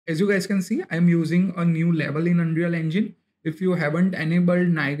as you guys can see, I'm using a new level in Unreal Engine. If you haven't enabled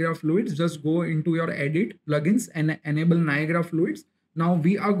Niagara Fluids, just go into your edit plugins and enable Niagara Fluids. Now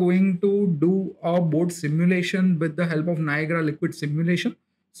we are going to do a boat simulation with the help of Niagara Liquid Simulation.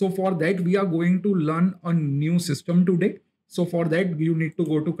 So for that, we are going to learn a new system today. So for that, you need to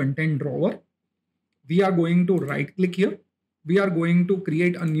go to content drawer. We are going to right click here. We are going to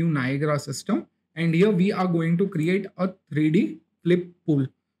create a new Niagara system. And here we are going to create a 3D flip pool.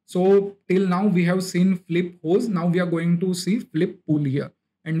 So till now we have seen flip hose. Now we are going to see flip pool here.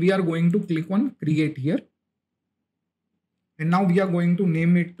 And we are going to click on create here. And now we are going to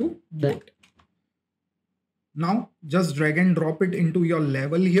name it to boat. Now just drag and drop it into your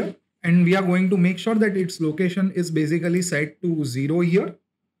level here. And we are going to make sure that its location is basically set to 0 here.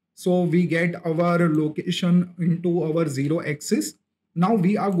 So we get our location into our 0 axis. Now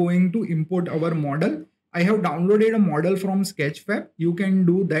we are going to import our model. I have downloaded a model from Sketchfab. You can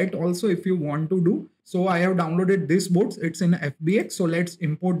do that also if you want to do. So I have downloaded this boat. It's in FBX. So let's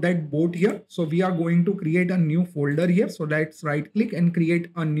import that boat here. So we are going to create a new folder here. So let's right click and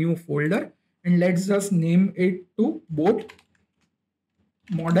create a new folder. And let's just name it to boat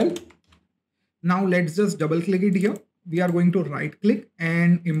model. Now let's just double click it here. We are going to right click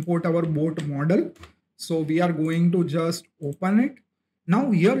and import our boat model. So we are going to just open it.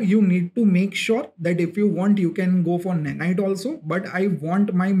 Now here you need to make sure that if you want, you can go for nanite also, but I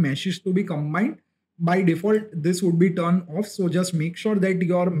want my meshes to be combined. By default, this would be turned off. So just make sure that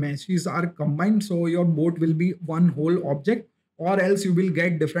your meshes are combined. So your boat will be one whole object, or else you will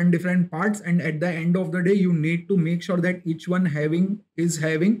get different parts. And at the end of the day, you need to make sure that each part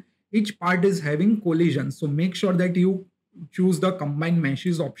is having collision. So make sure that you choose the combine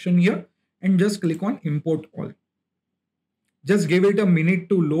meshes option here and just click on import all. Just give it a minute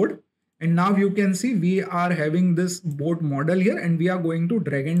to load. And now you can see we are having this boat model here and we are going to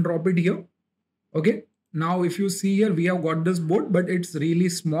drag and drop it here. Okay. Now if you see here, we have got this boat, but it's really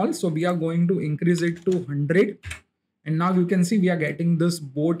small. So we are going to increase it to 100. And now you can see we are getting this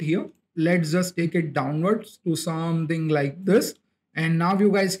boat here. Let's just take it downwards to something like this. And now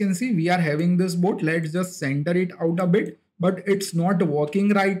you guys can see we are having this boat. Let's just center it out a bit, but it's not working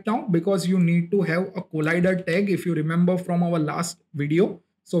right now because you need to have a collider tag. If you remember from our last video.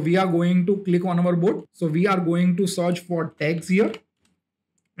 So we are going to click on our boat. So we are going to search for tags here.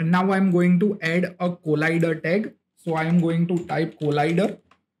 And now I'm going to add a collider tag. So I am going to type collider.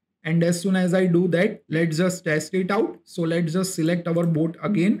 And as soon as I do that, let's just test it out. So let's just select our boat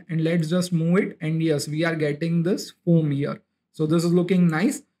again and let's just move it. And yes, we are getting this foam here. So this is looking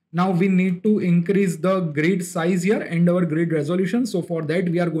nice. Now we need to increase the grid size here and our grid resolution. So for that,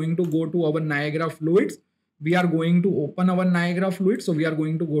 we are going to go to our Niagara Fluids. We are going to open our Niagara Fluids. So we are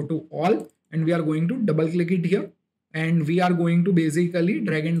going to go to all and we are going to double click it here. And we are going to basically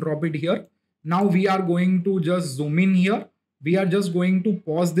drag and drop it here. Now we are going to just zoom in here. We are just going to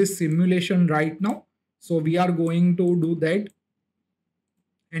pause this simulation right now. So we are going to do that.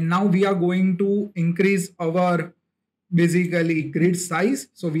 And now we are going to increase our basically grid size.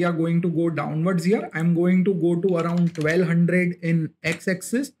 So we are going to go downwards here. I'm going to go to around 1200 in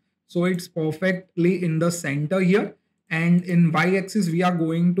x-axis. So it's perfectly in the center here. And in y-axis, we are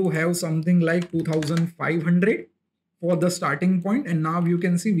going to have something like 2500 for the starting point. And now you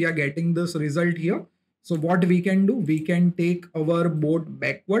can see we are getting this result here. So what we can do, we can take our boat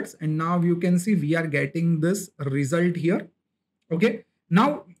backwards. And now you can see we are getting this result here. Okay.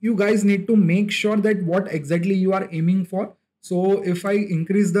 Now you guys need to make sure that what exactly you are aiming for. So if I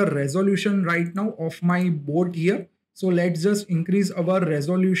increase the resolution right now of my boat here, so let's just increase our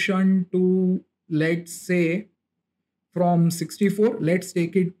resolution to, let's say from 64, let's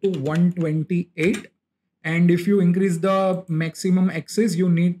take it to 128. And if you increase the maximum axis, you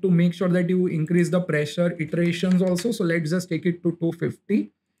need to make sure that you increase the pressure iterations also. So let's just take it to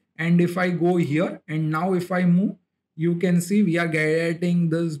 250. And if I go here and now if I move, you can see we are getting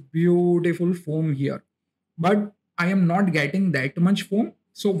this beautiful foam here, but I am not getting that much foam.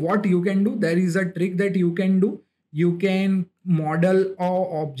 So what you can do, there is a trick that you can do. You can model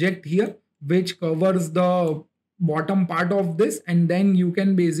a object here, which covers the bottom part of this. And then you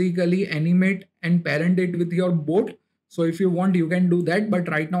can basically animate and parent it with your boat. So if you want, you can do that. But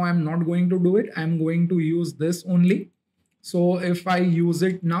right now I'm not going to do it. I'm going to use this only. So if I use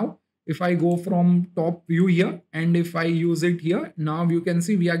it now, if I go from top view here and if I use it here, now you can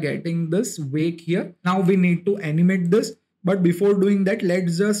see we are getting this wake here. Now we need to animate this. But before doing that,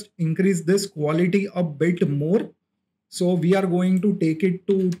 let's just increase this quality a bit more. So we are going to take it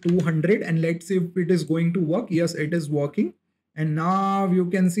to 200 and let's see if it is going to work. Yes, it is working. And now you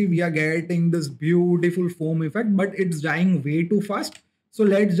can see we are getting this beautiful foam effect, but it's dying way too fast. So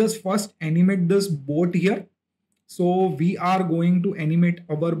let's just first animate this boat here. So we are going to animate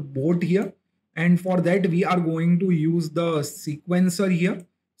our boat here. And for that, we are going to use the sequencer here.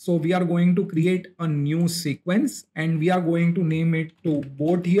 So we are going to create a new sequence and we are going to name it to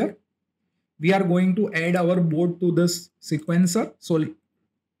boat here. We are going to add our boat to this sequencer. So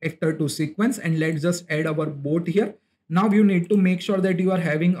actor to sequence, and let's just add our boat here. Now you need to make sure that you are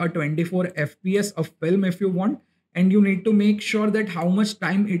having a 24 fps of film if you want, and you need to make sure that how much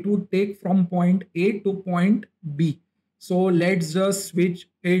time it would take from point A to point B. So let's just switch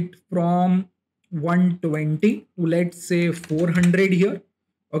it from 120 to, let's say, 400 here.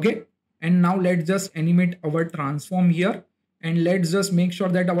 Okay, and now let's just animate our transform here, and let's just make sure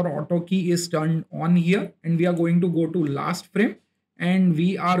that our auto key is turned on here, and we are going to go to last frame and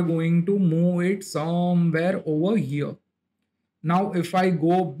we are going to move it somewhere over here. Now if I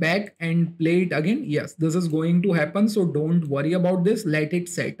go back and play it again, yes, this is going to happen, so don't worry about this, let it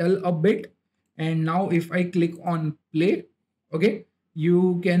settle a bit. And now if I click on play, okay,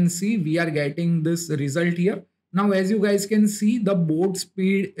 you can see we are getting this result here. Now as you guys can see, the boat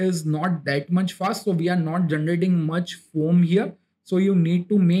speed is not that much fast, so we are not generating much foam here. So you need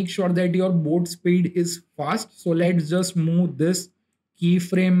to make sure that your boat speed is fast. So let's just move this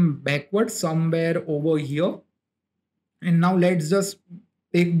keyframe backwards somewhere over here. And now let's just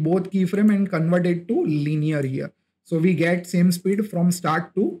take both keyframe and convert it to linear here. So we get same speed from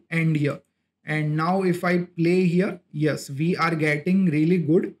start to end here. And now if I play here, yes, we are getting really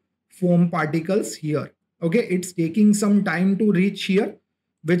good foam particles here. Okay, it's taking some time to reach here,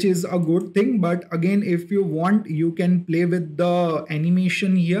 which is a good thing. But again, if you want, you can play with the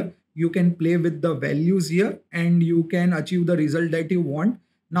animation here. You can play with the values here and you can achieve the result that you want.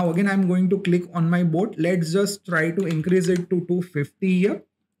 Now again, I'm going to click on my boat. Let's just try to increase it to 250 here.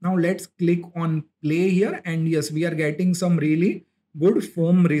 Now let's click on play here, and yes, we are getting some really good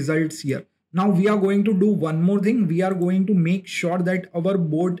foam results here. Now we are going to do one more thing. We are going to make sure that our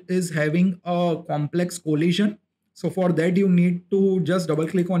boat is having a complex collision. So for that, you need to just double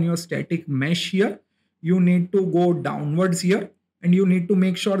click on your static mesh here. You need to go downwards here and you need to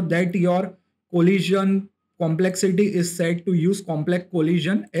make sure that your collision complexity is set to use complex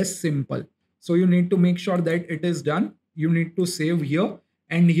collision as simple. So you need to make sure that it is done. You need to save here,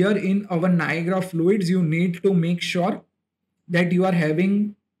 and here in our Niagara Fluids, you need to make sure that you are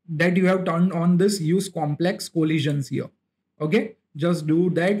having that you have turned on this use complex collisions here. Okay, just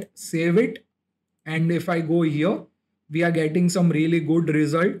do that, save it. And if I go here, we are getting some really good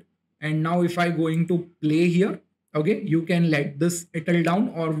result. And now if I going to play here, okay, you can let this settle down,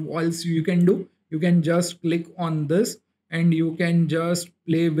 or else you can do, you can just click on this and you can just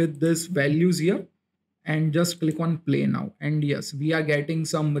play with this values here and just click on play now. And yes, we are getting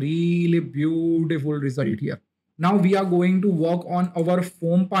some really beautiful result here. Now we are going to work on our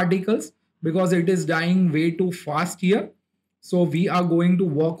foam particles because it is dying way too fast here. So we are going to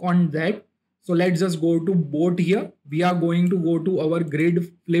work on that. So let's just go to boat here. We are going to go to our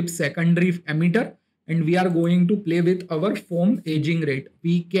grid flip secondary emitter and we are going to play with our foam aging rate.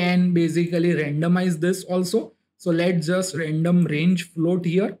 We can basically randomize this also. So let's just random range float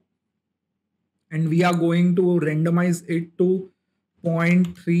here. And we are going to randomize it to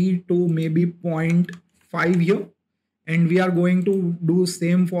 0.3 to maybe 0.5 here. And we are going to do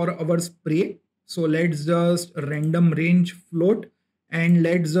same for our spray. So let's just random range float and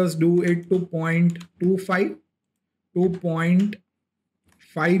let's just do it to 0.25 to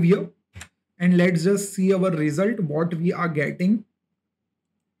 0.5 here. And let's just see our result, what we are getting.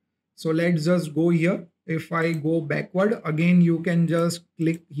 So let's just go here. If I go backward, again, you can just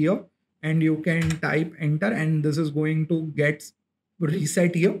click here and you can type enter and this is going to get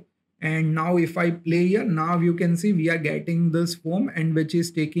reset here. And now if I play here, now you can see we are getting this foam and which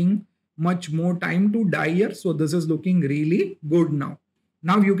is taking much more time to die here. So this is looking really good now.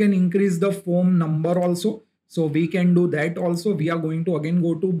 Now you can increase the foam number also. So we can do that also. We are going to again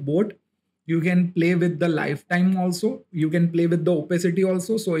go to boat. You can play with the lifetime also. You can play with the opacity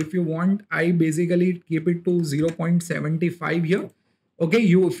also. So if you want, I basically keep it to 0.75 here. Okay,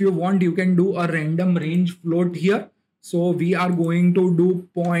 if you want, you can do a random range float here. So we are going to do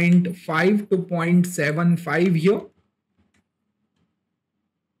 0.5 to 0.75 here.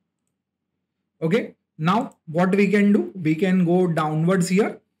 Okay, now what we can do, we can go downwards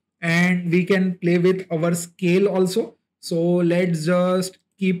here and we can play with our scale also. So let's just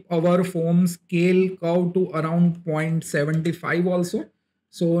keep our foam scale curve to around 0.75 also.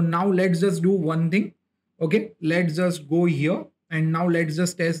 So now let's just do one thing. Okay, let's just go here. And now let's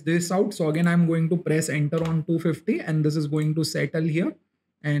just test this out. So again, I'm going to press enter on 250 and this is going to settle here.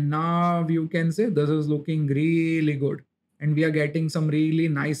 And now you can say this is looking really good. and we are getting some really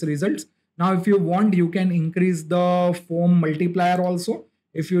nice results. Now, if you want, you can increase the foam multiplier also.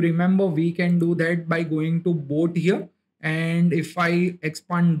 If you remember, we can do that by going to boat here. And if I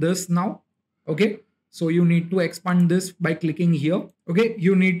expand this now, okay, so you need to expand this by clicking here. Okay,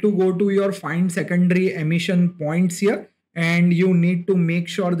 you need to go to your find secondary emission points here, and you need to make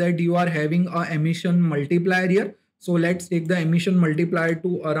sure that you are having a emission multiplier here. So let's take the emission multiplier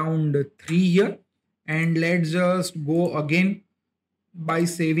to around 3 here, and let's just go again by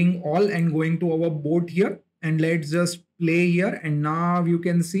saving all and going to our boat here, and let's just play here. And now you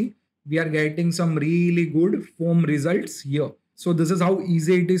can see we are getting some really good foam results here. So this is how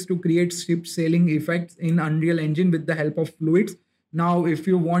easy it is to create ship sailing effects in Unreal Engine with the help of fluids. Now, if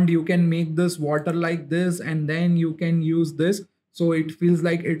you want, you can make this water like this, and then you can use this. So it feels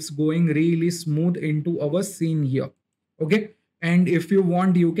like it's going really smooth into our scene here. Okay. And if you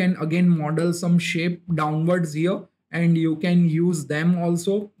want, you can again model some shape downwards here, and you can use them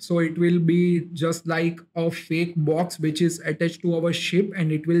also. So it will be just like a fake box which is attached to our ship,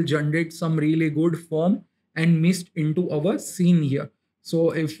 and it will generate some really good foam and mist into our scene here.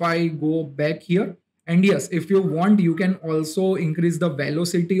 So if I go back here, and yes, if you want, you can also increase the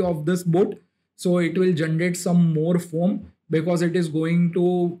velocity of this boat. So it will generate some more foam because it is going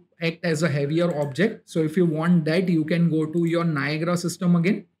to act as a heavier object. So if you want that, you can go to your Niagara system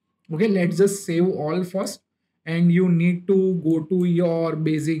again. Okay, let's just save all first. And you need to go to your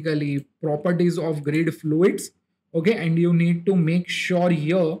basically properties of grid fluids. Okay, and you need to make sure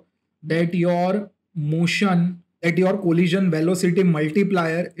here that your collision velocity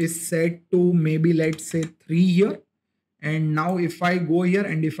multiplier is set to maybe, let's say, 3 here. And now if I go here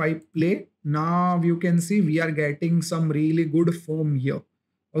and if I play, now you can see we are getting some really good foam here.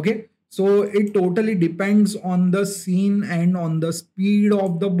 Okay, so it totally depends on the scene and on the speed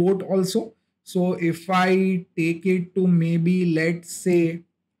of the boat also. So if I take it to maybe, let's say,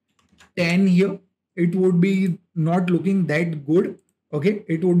 10 here, it would be not looking that good. Okay,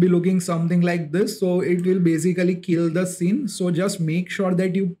 it would be looking something like this. So it will basically kill the scene. So just make sure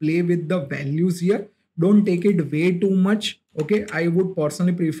that you play with the values here. Don't take it way too much. Okay, I would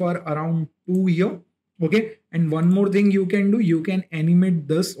personally prefer around 2 here. Okay, and one more thing you can do, you can animate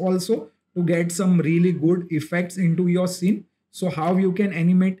this also to get some really good effects into your scene. So how you can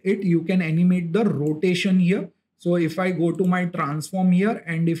animate it? You can animate the rotation here. So if I go to my transform here,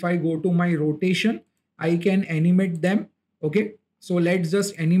 and if I go to my rotation, I can animate them. Okay, so let's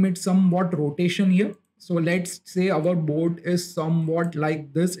just animate somewhat rotation here. So let's say our boat is somewhat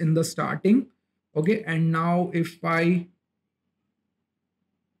like this in the starting. Okay, and now if I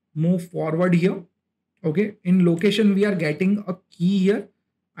move forward here, okay, in location we are getting a key here.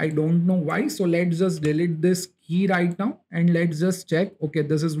 I don't know why. So let's just delete this key right now, and let's just check. Okay,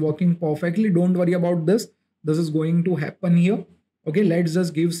 this is working perfectly. Don't worry about this. This is going to happen here. Okay, let's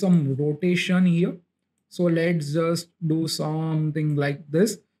just give some rotation here. So let's just do something like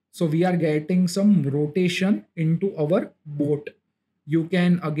this. So we are getting some rotation into our boat. You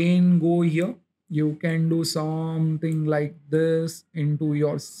can again go here. You can do something like this into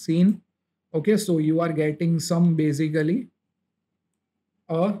your scene. Okay, so you are getting some basically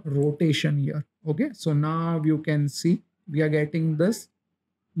a rotation here. Okay, so now you can see we are getting this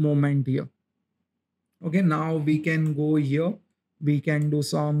moment here. Okay, now we can go here. We can do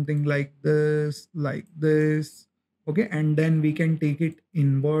something like this, like this. Okay, and then we can take it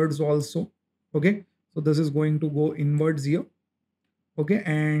inwards also. Okay, so this is going to go inwards here. Okay,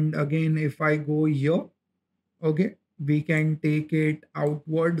 and again, if I go here, okay, we can take it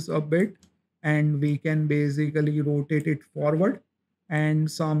outwards a bit, and we can basically rotate it forward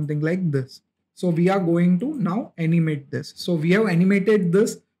and something like this. So we are going to now animate this. So we have animated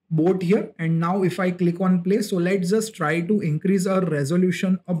this boat here, and now if I click on play, so let's just try to increase our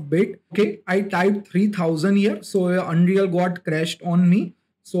resolution a bit. Okay, I typed 3000 here, so Unreal got crashed on me.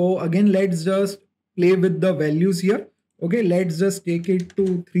 So again, let's just play with the values here. Okay, let's just take it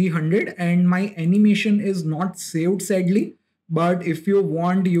to 300, and my animation is not saved sadly. But if you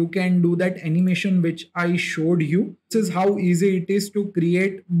want, you can do that animation which I showed you. This is how easy it is to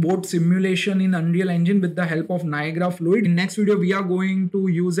create boat simulation in Unreal Engine with the help of Niagara Fluid. In next video, we are going to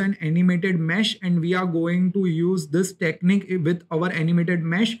use an animated mesh, and we are going to use this technique with our animated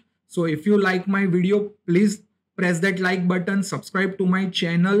mesh. So if you like my video, please press that like button, subscribe to my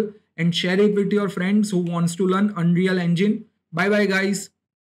channel, and share it with your friends who wants to learn Unreal Engine. Bye bye guys.